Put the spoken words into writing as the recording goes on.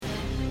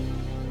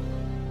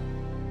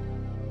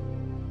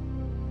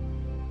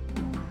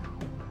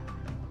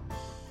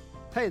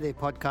Hey there,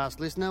 podcast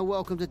listener.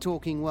 Welcome to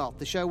Talking Wealth,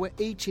 the show where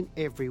each and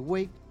every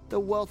week the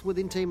Wealth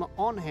Within team are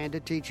on hand to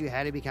teach you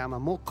how to become a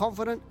more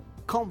confident,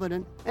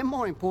 competent, and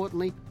more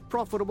importantly,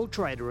 profitable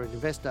trader and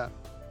investor.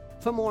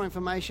 For more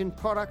information,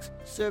 products,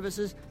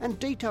 services, and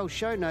detailed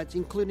show notes,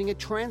 including a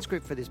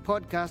transcript for this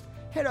podcast,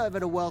 head over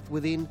to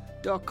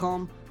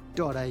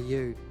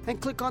wealthwithin.com.au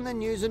and click on the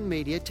News and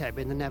Media tab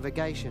in the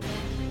navigation.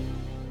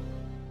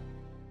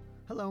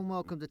 Hello and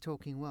welcome to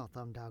Talking Wealth.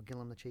 I'm Dale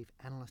Gillham, the Chief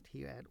Analyst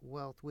here at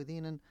Wealth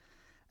Within, and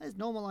as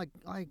normal,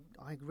 I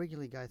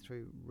regularly go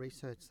through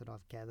research that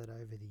I've gathered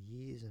over the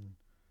years, and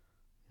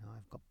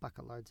I've got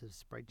bucket loads of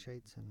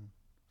spreadsheets and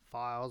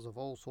files of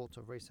all sorts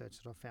of research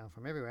that I've found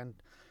from everywhere. And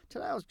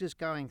today I was just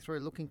going through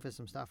looking for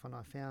some stuff, and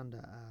I found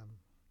a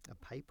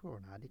paper or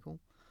an article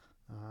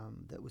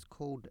that was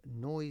called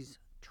Noise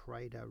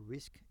Trader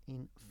Risk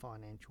in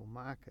Financial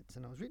Markets,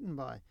 and it was written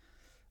by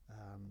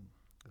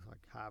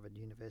like Harvard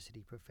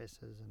University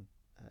professors and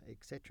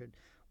etc.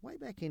 way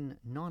back in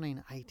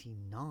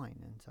 1989,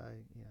 and so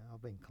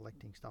I've been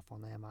collecting stuff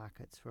on their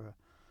markets for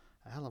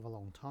a hell of a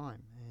long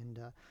time. And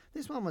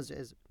this one was,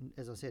 as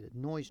I said,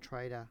 Noise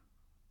Trader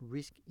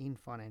Risk in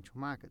Financial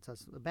Markets. So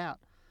it's about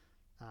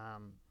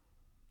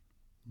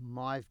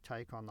my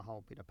take on the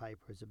whole bit of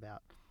paper is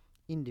about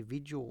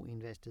individual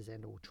investors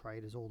and or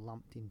traders all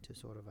lumped into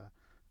sort of a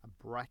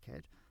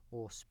bracket,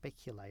 or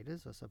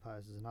speculators, I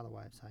suppose is another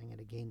way of saying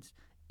it, against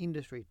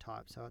industry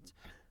type. So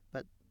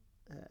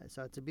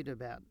it's a bit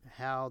about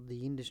how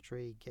the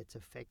industry gets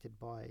affected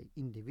by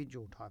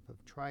individual type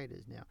of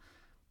traders. Now,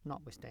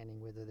 notwithstanding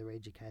whether they're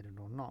educated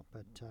or not,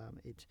 but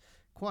it's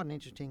quite an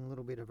interesting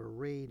little bit of a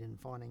read and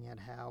finding out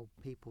how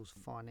people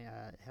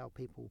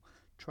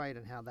trade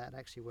and how that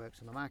actually works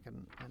in the market.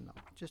 And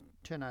I'll just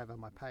turn over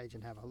my page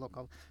and have a look.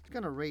 I'm just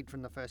going to read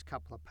from the first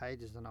couple of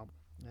pages, and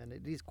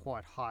it is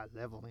quite high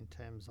level in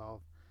terms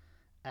of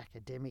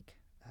academic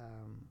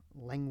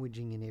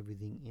languaging and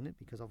everything in it,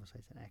 because obviously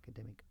it's an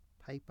academic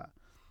paper.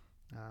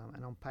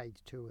 And on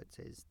page 2 it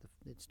says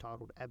it's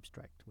titled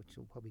Abstract, which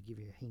will probably give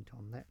you a hint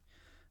on that.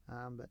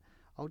 But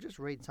I'll just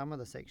read some of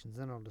the sections,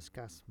 then I'll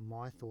discuss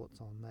my thoughts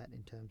on that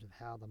in terms of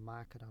how the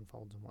market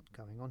unfolds and what's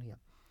going on here.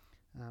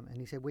 And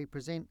he said, we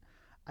present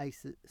a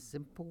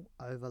simple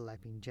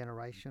overlapping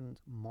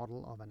generations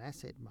model of an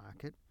asset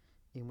market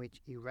in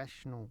which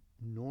irrational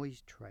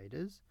noise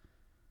traders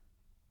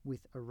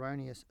with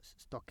erroneous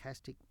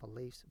stochastic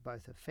beliefs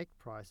both affect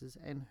prices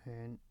and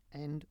earn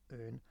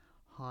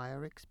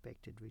higher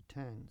expected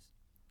returns.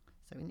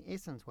 So in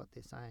essence what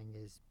they're saying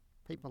is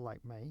people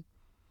like me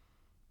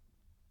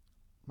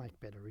make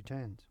better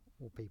returns,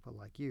 or people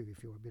like you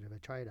if you're a bit of a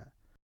trader.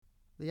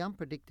 The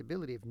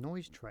unpredictability of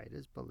noise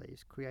traders'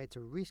 beliefs creates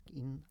a risk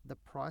in the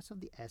price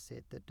of the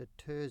asset that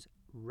deters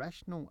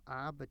rational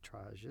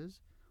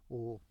arbitrageurs,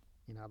 or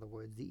in other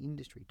words, the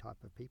industry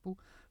type of people,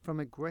 from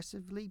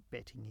aggressively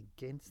betting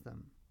against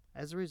them.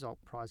 As a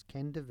result, price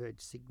can diverge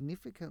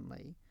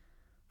significantly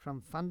from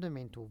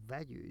fundamental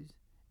values,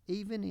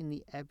 even in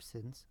the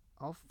absence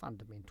of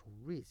fundamental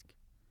risk.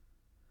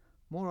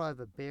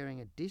 Moreover,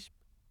 bearing a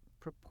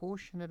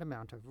disproportionate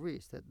amount of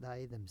risk that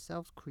they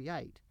themselves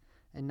create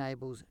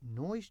enables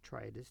noise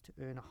traders to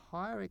earn a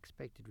higher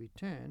expected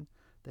return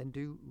than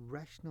do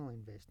rational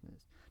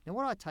investors. Now,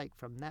 what I take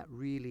from that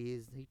really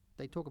is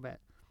they talk about,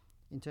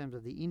 in terms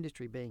of the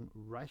industry, being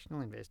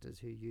rational investors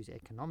who use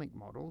economic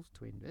models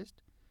to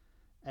invest,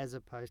 as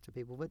opposed to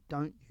people that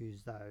don't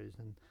use those.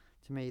 And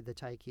to me, the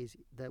take is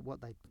that what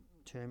they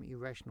term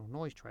irrational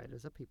noise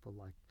traders are people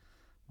like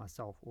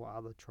myself or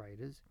other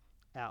traders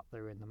out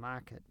there in the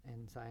market,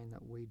 and saying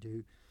that we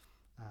do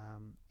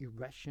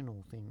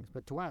irrational things.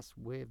 But to us,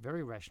 we're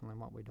very rational in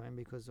what we're doing,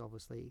 because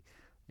obviously,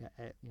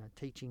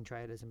 teaching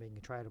traders and being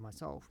a trader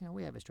myself,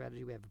 we have a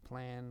strategy, we have a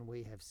plan,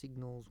 we have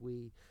signals,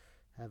 we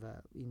have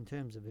in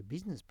terms of a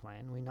business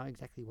plan, we know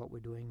exactly what we're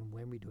doing and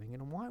when we're doing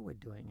it and why we're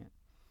doing it.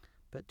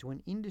 But to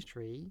an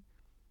industry,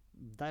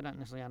 they don't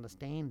necessarily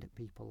understand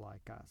people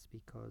like us,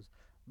 because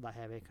they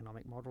have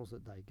economic models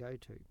that they go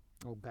to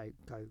or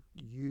go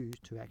use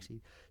to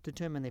actually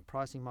determine their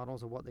pricing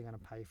models, or what they're going to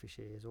pay for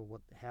shares, or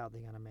how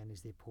they're going to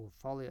manage their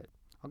portfolio.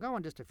 I'll go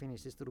on just to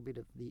finish this little bit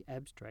of the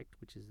abstract,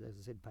 which is, as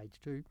I said, page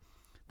 2.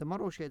 The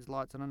model sheds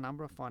light on a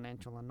number of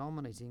financial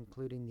anomalies,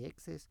 including the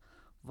excess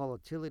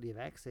volatility of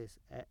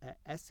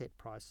asset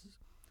prices,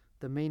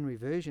 the mean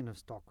reversion of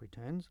stock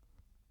returns,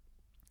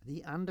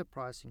 the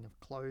underpricing of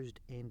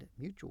closed-end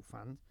mutual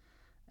funds,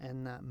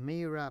 and the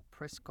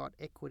Mira-Prescott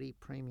equity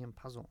premium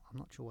puzzle. I'm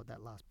not sure what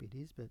that last bit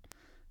is, but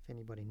if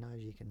anybody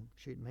knows, you can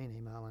shoot me an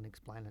email and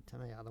explain it to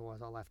me.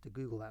 Otherwise, I'll have to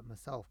Google that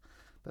myself.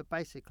 But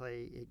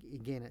basically,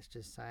 again, it's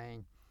just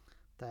saying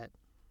that,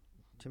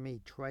 to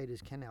me,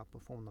 traders can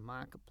outperform the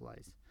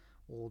marketplace.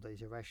 All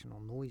these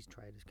irrational noise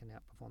traders can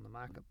outperform the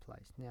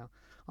marketplace. Now,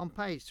 on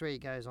page 3, it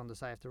goes on to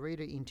say, if the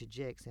reader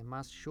interjects, there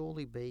must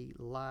surely be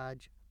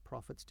large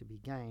profits to be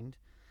gained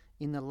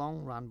in the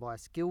long run by a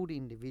skilled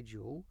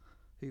individual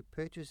who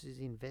purchases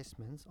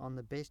investments on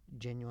the best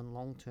genuine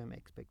long-term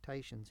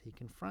expectations he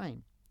can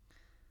frame.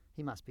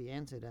 he must be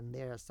answered. And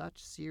there are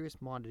such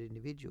serious-minded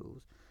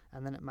individuals,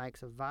 and then it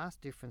makes a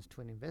vast difference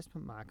to an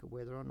investment market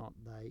whether or not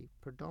they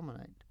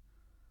predominate.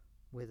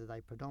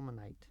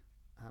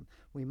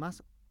 We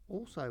must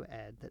also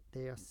add that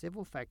there are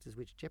several factors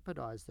which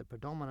jeopardise the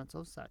predominance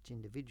of such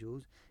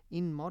individuals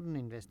in modern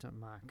investment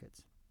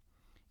markets.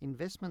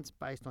 Investments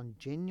based on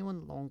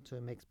genuine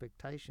long-term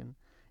expectation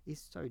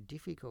is so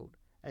difficult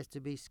as to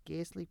be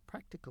scarcely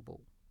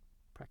practicable.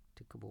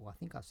 I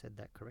think I said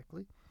that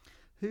correctly.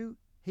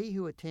 He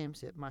who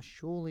attempts it must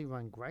surely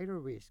run greater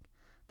risk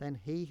than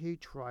he who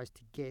tries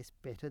to guess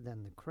better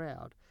than the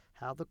crowd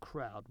how the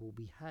crowd will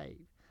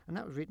behave. And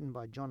that was written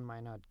by John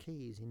Maynard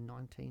Keynes in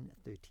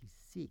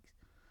 1936.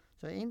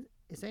 So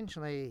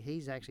essentially,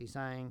 he's actually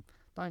saying,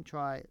 don't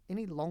try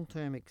any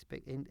long-term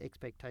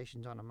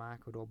expectations on a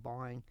market, or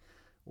buying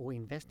or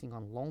investing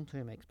on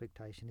long-term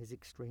expectation is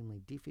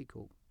extremely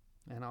difficult.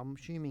 And I'm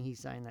assuming he's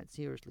saying that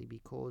seriously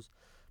because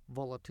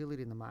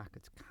volatility in the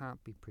markets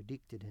can't be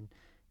predicted, and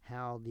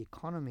how the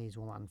economies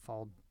will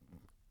unfold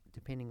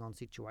depending on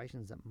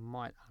situations that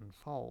might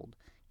unfold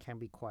can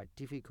be quite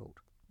difficult.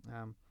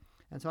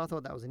 And so I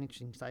thought that was an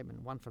interesting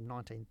statement, one from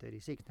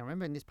 1936. Now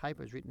remember, this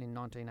paper was written in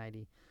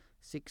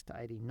 1986 to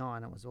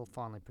 89. It was all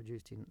finally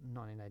produced in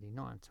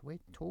 1989. So we're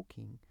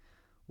talking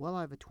well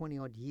over 20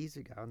 odd years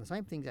ago, and the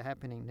same things are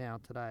happening now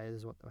today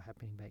as what were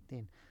happening back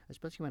then,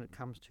 especially when it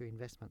comes to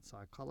investment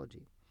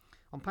psychology.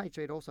 On page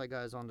 3, it also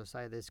goes on to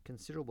say there's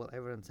considerable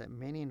evidence that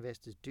many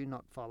investors do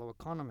not follow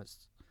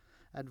economists'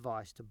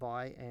 advice to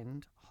buy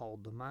and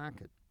hold the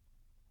market.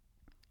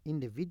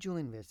 Individual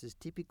investors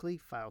typically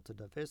fail to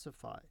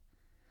diversify,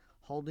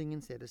 holding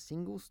instead a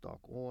single stock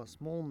or a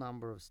small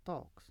number of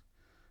stocks.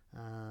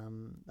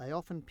 They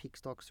often pick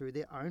stocks through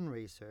their own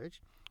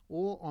research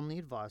or on the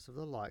advice of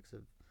the likes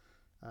of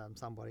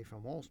somebody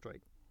from Wall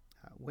Street.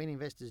 When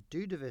investors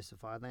do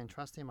diversify, they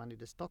entrust their money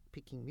to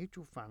stock-picking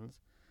mutual funds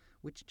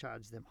which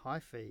charge them high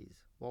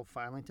fees while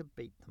failing to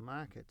beat the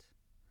market.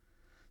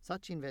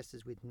 Such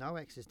investors with no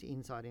access to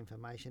inside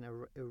information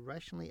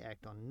irrationally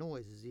act on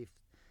noise as if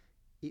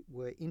it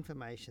were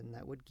information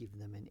that would give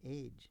them an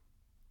edge.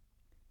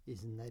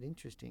 Isn't that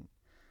interesting?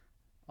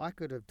 I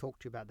could have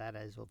talked to you about that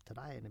as of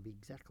today, and it'd be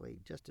exactly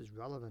just as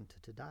relevant to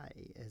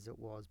today as it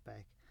was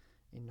back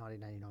in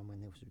 1989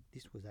 when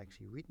this was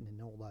actually written,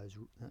 and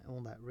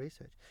all that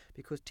research.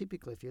 Because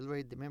typically, if you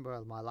remember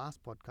my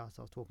last podcast,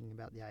 I was talking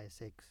about the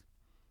ASX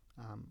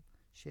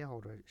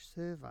shareholder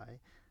survey,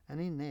 and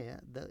in there,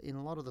 in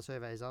a lot of the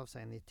surveys I've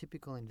seen, the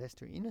typical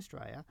investor in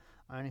Australia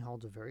only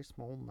holds a very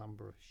small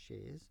number of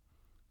shares.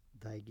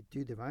 They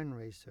do their own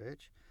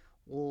research,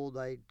 or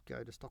they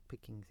go to stock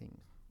picking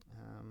things.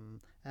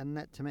 And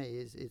that to me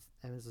is,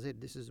 and as I said,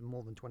 this is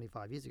more than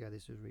 25 years ago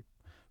this was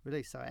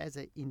released. So as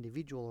an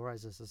individual or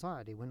as a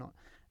society, we're not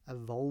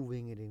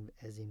evolving it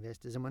as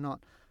investors, and we're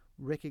not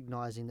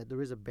recognising that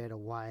there is a better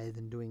way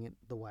than doing it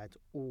the way it's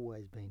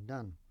always been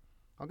done.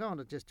 I'll go on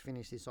to just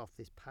finish this off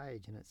this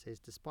page, and it says,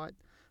 despite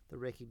the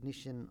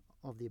recognition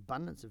of the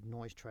abundance of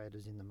noise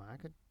traders in the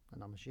market,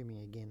 and I'm assuming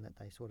again that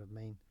they sort of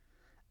mean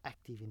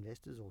active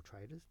investors or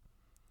traders,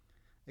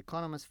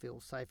 economists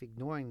feel safe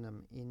ignoring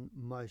them in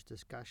most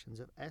discussions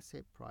of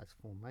asset price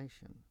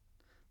formation.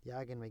 The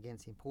argument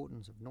against the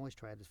importance of noise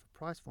traders for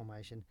price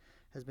formation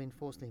has been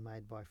forcefully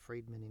made by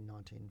Friedman in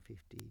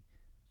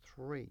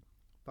 1953.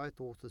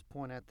 Both authors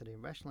point out that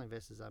irrational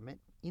investors are met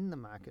in the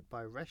market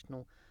by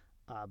rational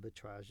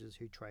arbitrageurs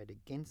who trade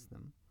against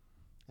them,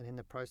 and in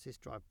the process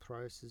drive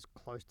prices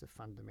close to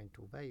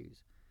fundamental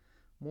values.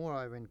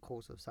 Moreover, in the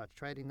course of such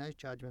trading, those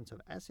judgments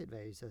of asset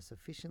values are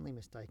sufficiently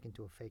mistaken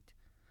to affect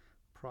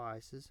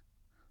prices,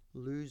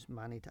 lose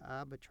money to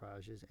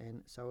arbitrageurs,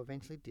 and so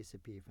eventually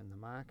disappear from the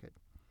market.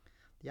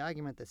 The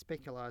argument that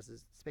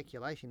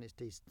speculation is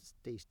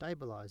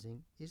destabilising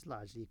is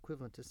largely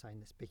equivalent to saying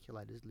that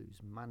speculators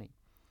lose money.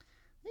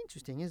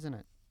 Interesting, isn't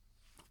it?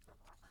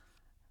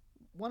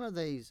 One of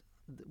these,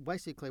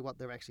 basically what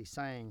they're actually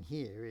saying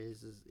here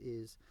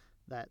is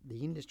that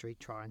the industry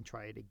try and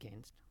trade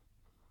against,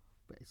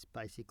 it's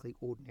basically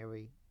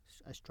ordinary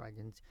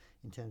Australians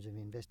in terms of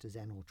investors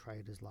and or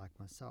traders like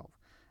myself,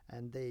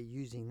 and they're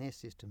using their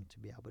system to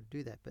be able to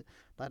do that, but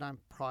they don't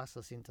price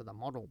us into the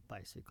model.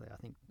 Basically, I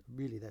think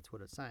really that's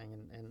what it's saying,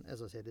 and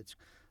as I said, it's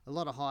a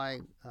lot of high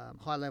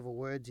level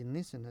words in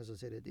this, and as I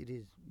said, it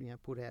is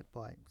put out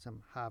by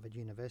some Harvard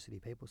University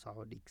people, so I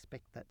would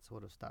expect that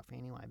sort of stuff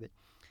anyway. But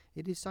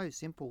it is so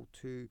simple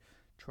to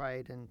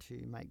trade and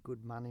to make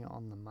good money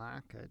on the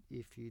market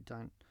if you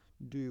don't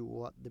do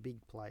what the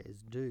big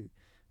players do.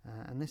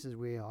 And this is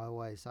where I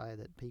always say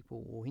that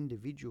people or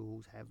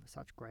individuals have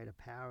such greater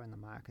power in the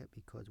market,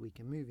 because we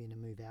can move in and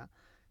move out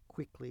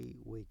quickly,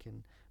 we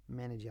can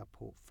manage our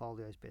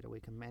portfolios better, we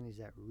can manage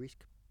that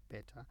risk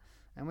better,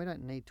 and we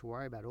don't need to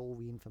worry about all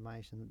the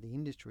information that the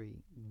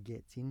industry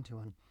gets into.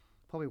 And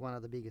probably one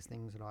of the biggest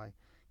things that I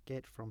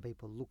get from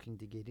people looking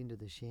to get into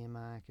the share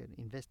market,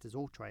 investors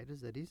or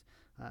traders that is,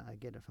 I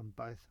get it from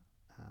both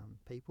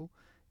people,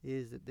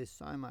 is that there's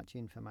so much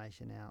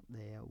information out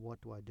there,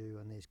 what do I do?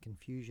 And there's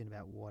confusion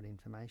about what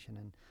information,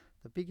 and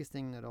the biggest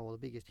thing the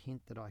biggest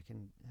hint that I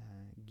can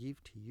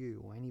give to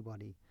you or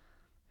anybody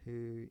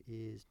who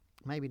is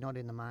maybe not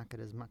in the market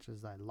as much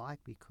as they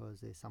like because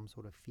there's some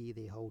sort of fear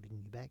they're holding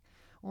you back,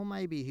 or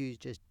maybe who's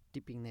just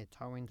dipping their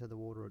toe into the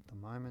water at the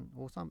moment,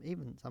 or some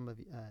of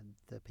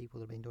the people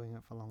that have been doing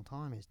it for a long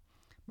time, is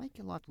make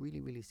your life really,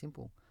 really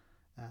simple.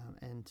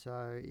 And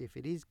so if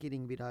it is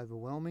getting a bit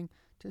overwhelming,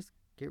 just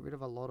get rid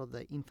of a lot of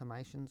the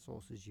information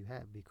sources you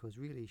have, because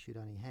really you should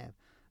only have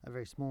a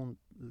very small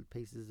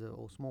pieces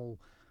or small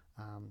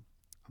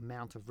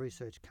amount of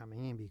research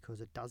coming in, because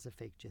it does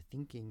affect your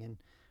thinking.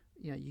 And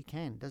you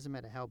can, doesn't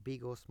matter how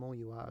big or small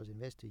you are as an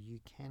investor, you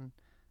can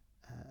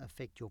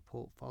affect your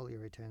portfolio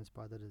returns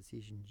by the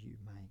decisions you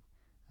make.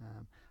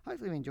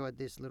 Hopefully you enjoyed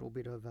this little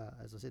bit of,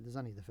 as I said, there's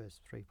only the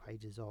first 3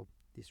 pages of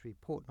this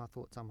report, and I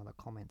thought some of the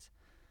comments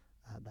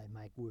they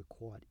make were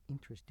quite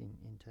interesting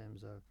in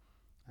terms of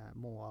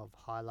more of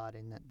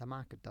highlighting that the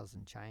market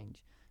doesn't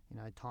change.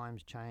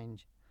 Times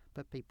change,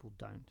 but people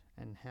don't,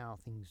 and how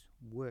things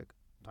work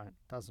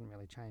doesn't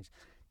really change.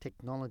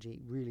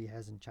 Technology really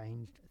hasn't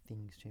changed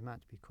things too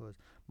much, because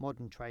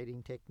modern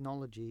trading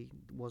technology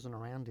wasn't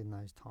around in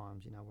those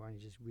times. We're only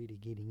just really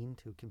getting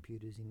into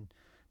computers in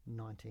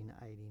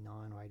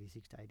 1989 or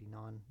 86 to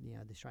 89. The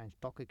Australian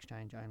Stock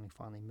Exchange only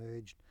finally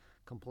merged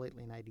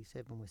completely in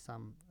 87 with a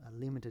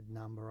limited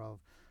number of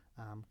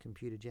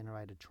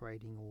computer-generated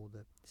trading or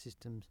the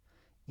systems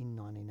in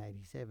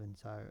 1987.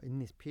 So in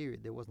this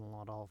period, there wasn't a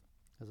lot of,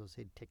 as I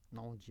said,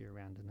 technology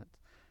around, and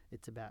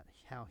it's about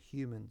how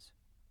humans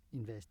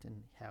invest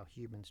and how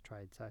humans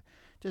trade. So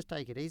just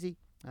take it easy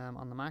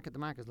on the market. The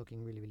market's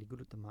looking really, really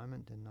good at the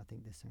moment, and I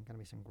think there's going to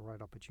be some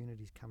great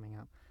opportunities coming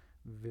up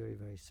very,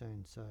 very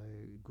soon. So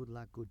good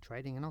luck, good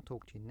trading, and I'll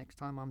talk to you next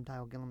time. I'm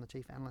Dale Gillam, the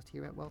Chief Analyst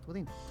here at Wealth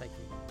Within. Take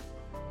care.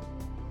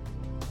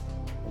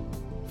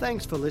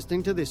 Thanks for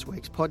listening to this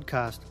week's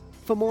podcast.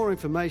 For more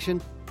information,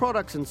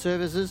 products and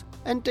services,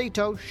 and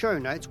detailed show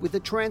notes with a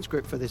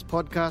transcript for this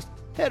podcast,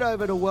 head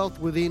over to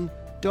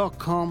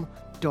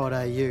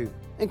wealthwithin.com.au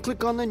and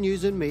click on the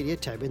News and Media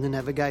tab in the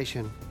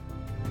navigation.